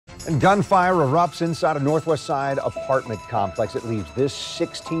And gunfire erupts inside a Northwest Side apartment complex. It leaves this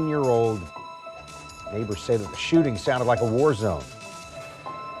 16-year-old. Neighbors say that the shooting sounded like a war zone.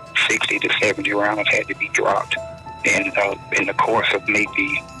 60 to 70 rounds had to be dropped in the course of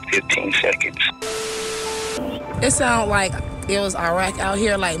maybe 15 seconds. It sounded like it was Iraq out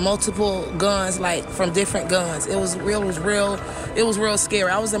here, like multiple guns, like from different guns. It was real scary.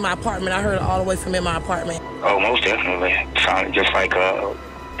 I was in my apartment. I heard it all the way from in my apartment. Oh, most definitely. It sounded just like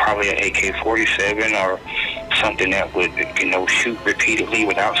probably an AK-47 or something that would, shoot repeatedly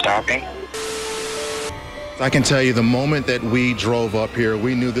without stopping. I can tell you the moment that we drove up here,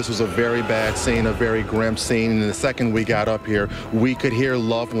 we knew this was a very bad scene, a very grim scene. And the second we got up here, we could hear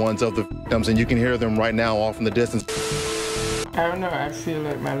loved ones of the victims, and you can hear them right now off in the distance. I don't know, I feel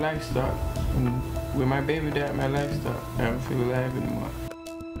like my life stopped. And when my baby died, my life stopped. I don't feel alive anymore.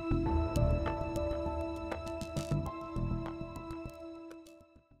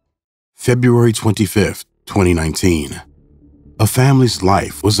 February 25th, 2019. A family's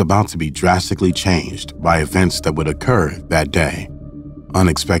life was about to be drastically changed by events that would occur that day.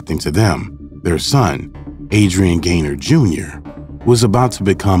 Unexpected to them, their son, Adrian Gaynor Jr., was about to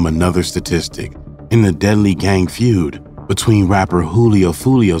become another statistic in the deadly gang feud between rapper Julio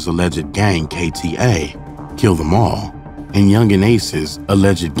Fulio's alleged gang KTA, Kill Them All, and Young and Ace's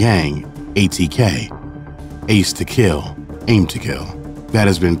alleged gang ATK, Ace to Kill, Aim to Kill, that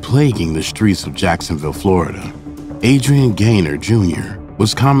has been plaguing the streets of Jacksonville, Florida. Adrian Gaynor Jr.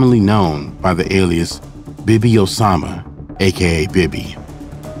 was commonly known by the alias Bibby Osama, aka Bibby.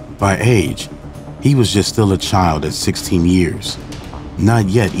 By age, he was just still a child at 16 years, not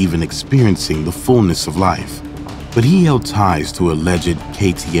yet even experiencing the fullness of life. But he held ties to alleged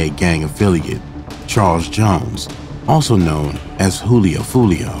KTA gang affiliate, Charles Jones, also known as Julio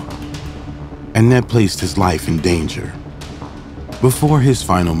Fulio, and that placed his life in danger. Before his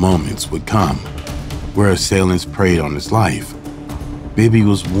final moments would come, where assailants preyed on his life, Bibby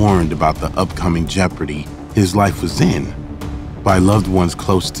was warned about the upcoming jeopardy his life was in by loved ones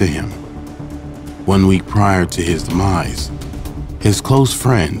close to him. 1 week prior to his demise, his close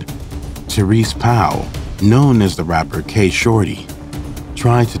friend, Therese Powell, known as the rapper K Shorty,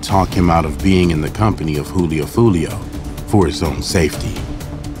 tried to talk him out of being in the company of Julio Fulio for his own safety.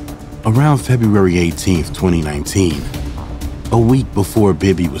 Around February 18th, 2019, a week before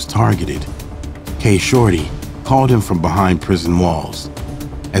Bibby was targeted, K Shorty called him from behind prison walls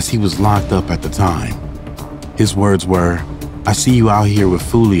as he was locked up at the time. His words were, "I see you out here with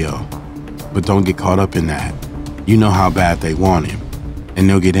Fulio, but don't get caught up in that. You know how bad they want him, and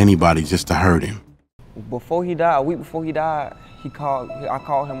they'll get anybody just to hurt him." Before he died, a week before he died, I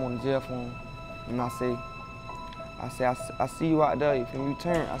called him on the jail phone, and I see you out there. If you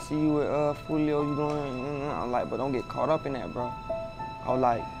return, I see you with Fulio, you going, I'm like, but don't get caught up in that, bro. I was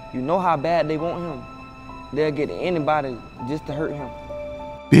like, you know how bad they want him. They'll get anybody just to hurt him.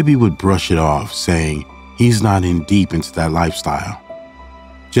 Bibby would brush it off, saying he's not in deep into that lifestyle,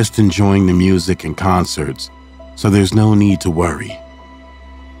 just enjoying the music and concerts, so there's no need to worry.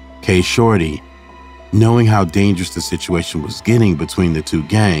 K Shorty, knowing how dangerous the situation was getting between the two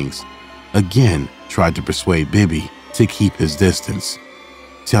gangs, again tried to persuade Bibby to keep his distance,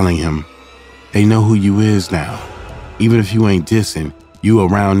 telling him, "They know who you is now. Even if you ain't dissing, you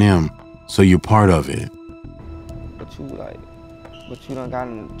around them, so you're part of it." But you done got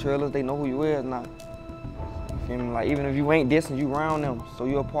in the trailers, they know who you is now. You feel me? Like, even if you ain't dissing, you around them, so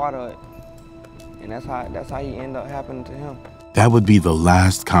you're a part of it. And that's how he ended up happening to him. That would be the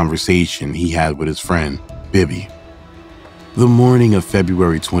last conversation he had with his friend, Bibby. The morning of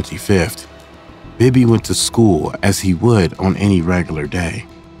February 25th, Bibby went to school as he would on any regular day.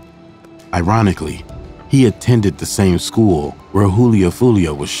 Ironically, he attended the same school where Julio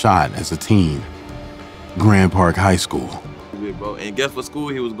Fulio was shot as a teen, Grand Park High School. And guess what school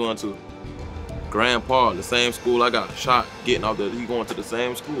he was going to? Grand Park, the same school I got shot getting out there. He going to the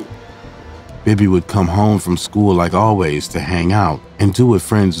same school. Bibby would come home from school like always to hang out and do what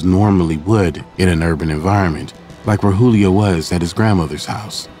friends normally would in an urban environment, like where Julio was at his grandmother's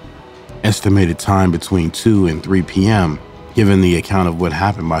house. Estimated time between 2 and 3 p.m., given the account of what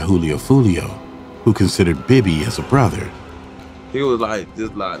happened by Julio Fulio, who considered Bibby as a brother. He was like,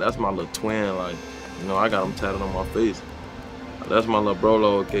 that's my little twin, I got him tatted on my face. That's my little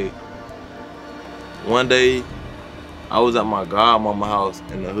brolo, okay. One day, I was at my godmama house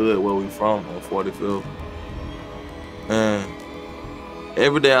in the hood where we from, on 45th. And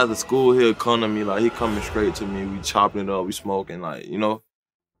every day after school, he'll come to me, he coming straight to me. We chopping it up, we smoking,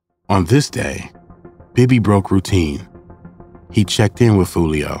 On this day, Bibby broke routine. He checked in with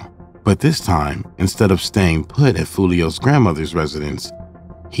Fulio, but this time, instead of staying put at Fulio's grandmother's residence,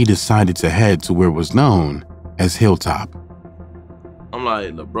 he decided to head to where was known as Hilltop. I'm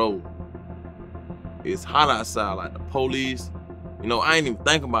like, look, bro, it's hot outside, like the police. You know, I ain't even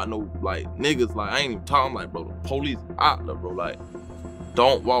thinking about no, like, niggas, like, I ain't even talking, like, bro, the police out there, bro, like,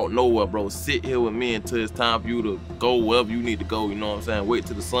 don't walk nowhere, bro. Sit here with me until it's time for you to go wherever you need to go, you know what I'm saying? Wait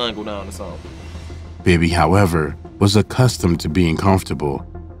till the sun go down or something. Bibby, however, was accustomed to being comfortable,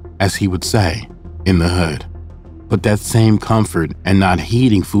 as he would say, in the hood. But that same comfort and not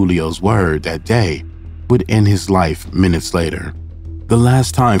heeding Fulio's word that day would end his life minutes later. The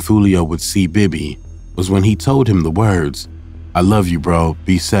last time Fulio would see Bibby was when he told him the words, "I love you, bro,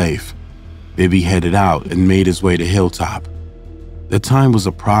 be safe." Bibby headed out and made his way to Hilltop. The time was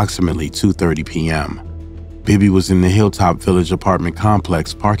approximately 2:30 p.m. Bibby was in the Hilltop Village apartment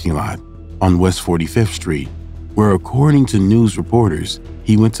complex parking lot on West 45th Street, where according to news reporters,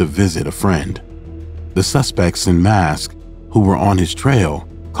 he went to visit a friend. The suspects in masks who were on his trail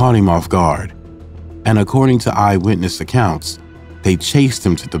caught him off guard, and according to eyewitness accounts, they chased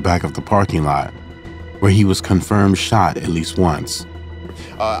him to the back of the parking lot, where he was confirmed shot at least once.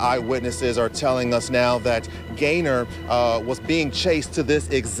 Eyewitnesses are telling us now that Gaynor was being chased to this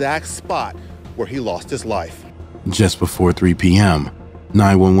exact spot where he lost his life. Just before 3 p.m.,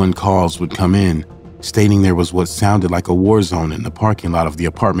 911 calls would come in, stating there was what sounded like a war zone in the parking lot of the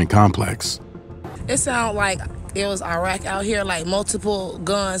apartment complex. It sounded like it was Iraq out here, like multiple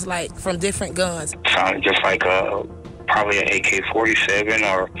guns, like from different guns. Sounded just like probably an AK-47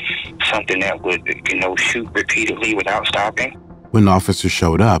 or something that would, shoot repeatedly without stopping. When officers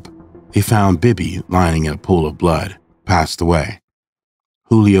showed up, they found Bibby lying in a pool of blood, passed away.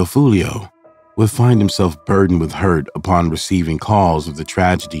 Julio Fulio would find himself burdened with hurt upon receiving calls of the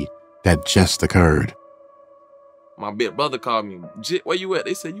tragedy that just occurred. My big brother called me, "Jit, where you at?"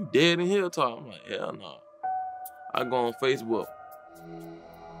 They said, "You dead in Hilltop." I'm like, hell no. I go on Facebook.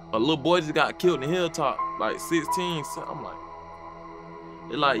 A little boy just got killed in Hilltop, like 16. So I'm like,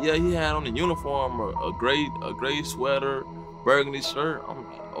 they're like, yeah, he had on a uniform, or a gray sweater, burgundy shirt. I'm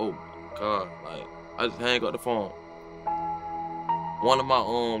like, oh my God. Like, I just hang up the phone. One of my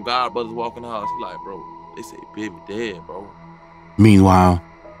god brothers walking the house, he like, bro, they say Bibby dead, bro. Meanwhile,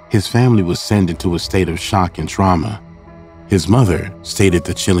 his family was sent into a state of shock and trauma. His mother stated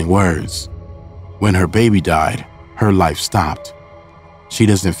the chilling words, "When her baby died, her life stopped. She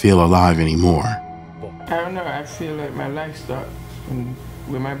doesn't feel alive anymore." I don't know, I feel like my life stopped.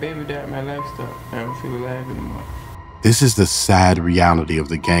 When my baby died, my life stopped. I don't feel alive anymore. This is the sad reality of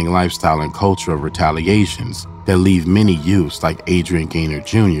the gang lifestyle and culture of retaliations that leave many youths like Adrian Gaynor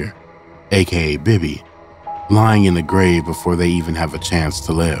Jr., aka Bibby, lying in the grave before they even have a chance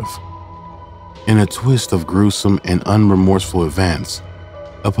to live. In a twist of gruesome and unremorseful events,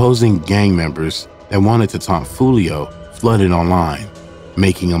 opposing gang members that wanted to taunt Fulio flooded online,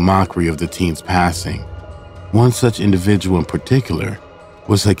 making a mockery of the teen's passing. One such individual in particular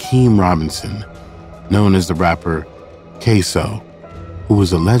was Hakeem Robinson, known as the rapper Queso, who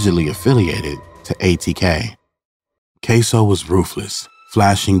was allegedly affiliated to ATK. Queso was ruthless,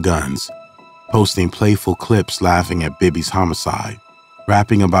 flashing guns, posting playful clips laughing at Bibby's homicide,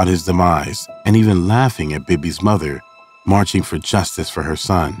 rapping about his demise, and even laughing at Bibby's mother marching for justice for her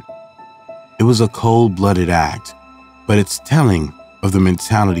son. It was a cold-blooded act, but it's telling of the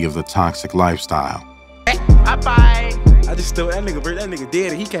mentality of the toxic lifestyle. I just stole that nigga, bro. That nigga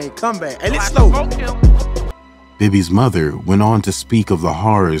dead and he can't come back. And it's slow. Bibby's mother went on to speak of the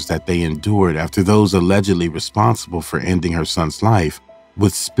horrors that they endured after those allegedly responsible for ending her son's life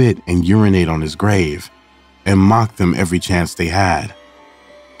would spit and urinate on his grave and mock them every chance they had.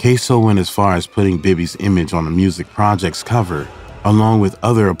 Queso went as far as putting Bibby's image on the music project's cover, along with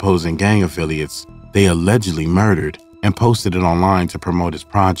other opposing gang affiliates they allegedly murdered, and posted it online to promote his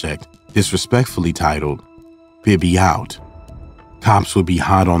project, disrespectfully titled Bibby Out. Cops would be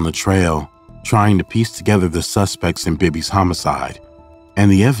hot on the trail, trying to piece together the suspects in Bibby's homicide,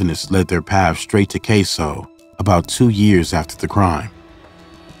 and the evidence led their path straight to Queso about 2 years after the crime.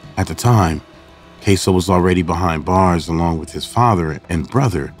 At the time, Queso was already behind bars along with his father and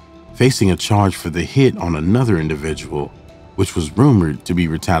brother, facing a charge for the hit on another individual, which was rumored to be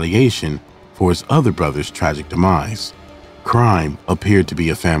retaliation for his other brother's tragic demise. Crime appeared to be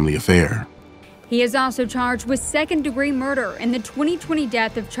a family affair. He is also charged with second-degree murder in the 2020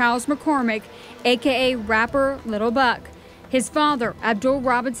 death of Charles McCormick, aka rapper Little Buck. His father, Abdul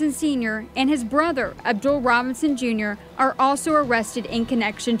Robinson Sr., and his brother, Abdul Robinson Jr., are also arrested in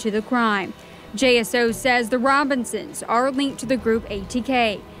connection to the crime. JSO says the Robinsons are linked to the group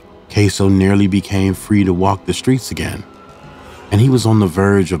ATK. Queso nearly became free to walk the streets again, and he was on the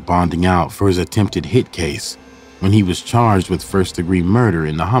verge of bonding out for his attempted hit case when he was charged with first-degree murder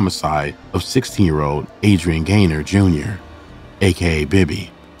in the homicide of 16-year-old Adrian Gaynor Jr., aka Bibby.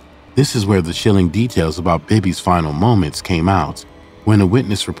 This is where the chilling details about Bibby's final moments came out when a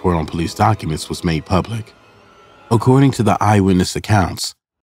witness report on police documents was made public. According to the eyewitness accounts,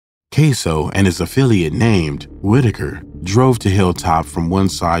 Queso and his affiliate named Whitaker drove to Hilltop from one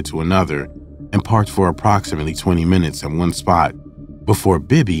side to another and parked for approximately 20 minutes at one spot before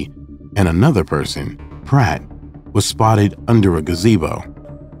Bibby and another person, Pratt, was spotted under a gazebo.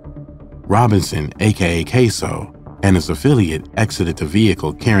 Robinson, aka Queso, and his affiliate exited the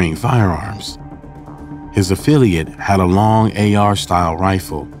vehicle carrying firearms. His affiliate had a long AR-style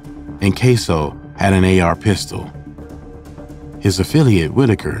rifle, and Queso had an AR pistol. His affiliate,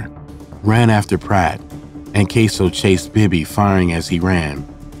 Whitaker, ran after Pratt, and Queso chased Bibby, firing as he ran.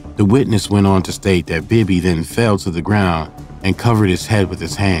 The witness went on to state that Bibby then fell to the ground and covered his head with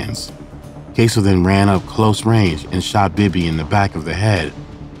his hands. Queso then ran up close range and shot Bibby in the back of the head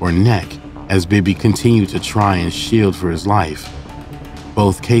or neck as Bibby continued to try and shield for his life.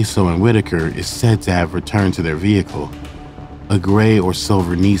 Both Queso and Whitaker is said to have returned to their vehicle, a gray or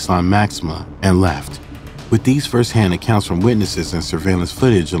silver Nissan Maxima, and left. With these first-hand accounts from witnesses and surveillance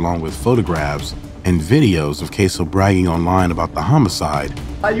footage along with photographs and videos of Queso bragging online about the homicide.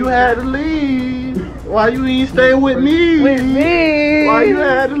 Why you had to leave? Why you ain't stay with me? With me? Why you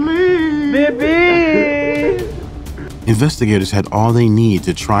had to leave? Bibby! Investigators had all they need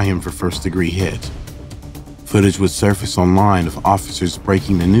to try him for first-degree hit. Footage would surface online of officers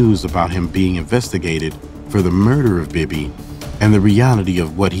breaking the news about him being investigated for the murder of Bibby, and the reality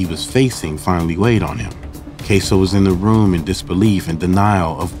of what he was facing finally weighed on him. Queso was in the room in disbelief and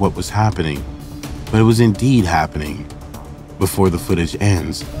denial of what was happening, but it was indeed happening. Before the footage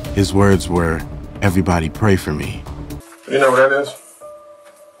ends, his words were, "Everybody pray for me." You know what that is?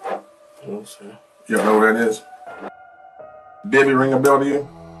 No, sir. You don't know what that is? Bibby ring a bell to you?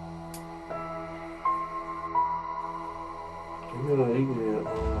 I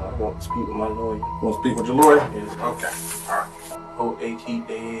want to speak with my lawyer. You want to speak with your lawyer? Yes. Okay, all right. Hope they keep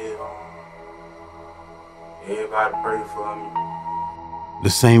their head on. Everybody pray for me. The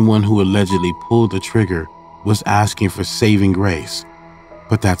same one who allegedly pulled the trigger was asking for saving grace.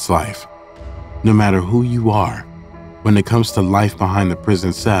 But that's life. No matter who you are, when it comes to life behind the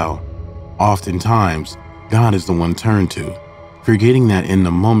prison cell, oftentimes God is the one turned to, forgetting that in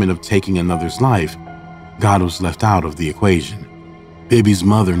the moment of taking another's life, God was left out of the equation. Bibby's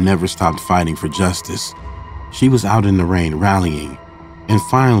mother never stopped fighting for justice. She was out in the rain rallying, and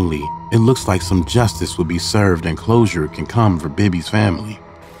finally, it looks like some justice will be served and closure can come for Bibby's family.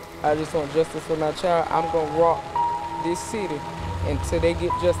 I just want justice for my child. I'm gonna rock this city until they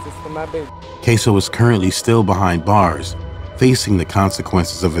get justice for my baby. Queso is currently still behind bars, facing the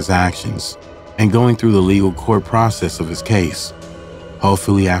consequences of his actions, and going through the legal court process of his case.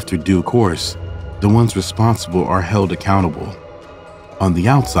 Hopefully after due course, the ones responsible are held accountable. On the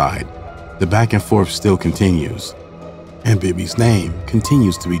outside, the back and forth still continues, and Bibby's name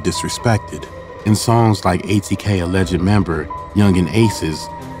continues to be disrespected in songs like ATK alleged member Young and Ace's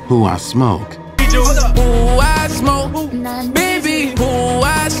Who I Smoke. Who I smoke, baby, who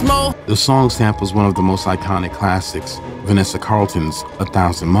I smoke. The song samples one of the most iconic classics, Vanessa Carlton's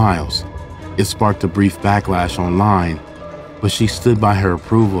 1,000 Miles. It sparked a brief backlash online, but she stood by her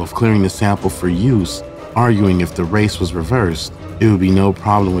approval of clearing the sample for use, arguing if the race was reversed, it would be no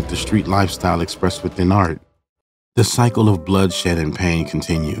problem with the street lifestyle expressed within art. The cycle of bloodshed and pain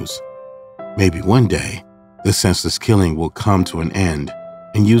continues. Maybe one day, the senseless killing will come to an end,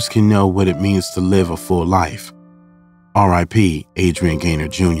 and youth can know what it means to live a full life. R.I.P. Adrian Gaynor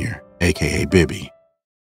Jr., aka Bibby.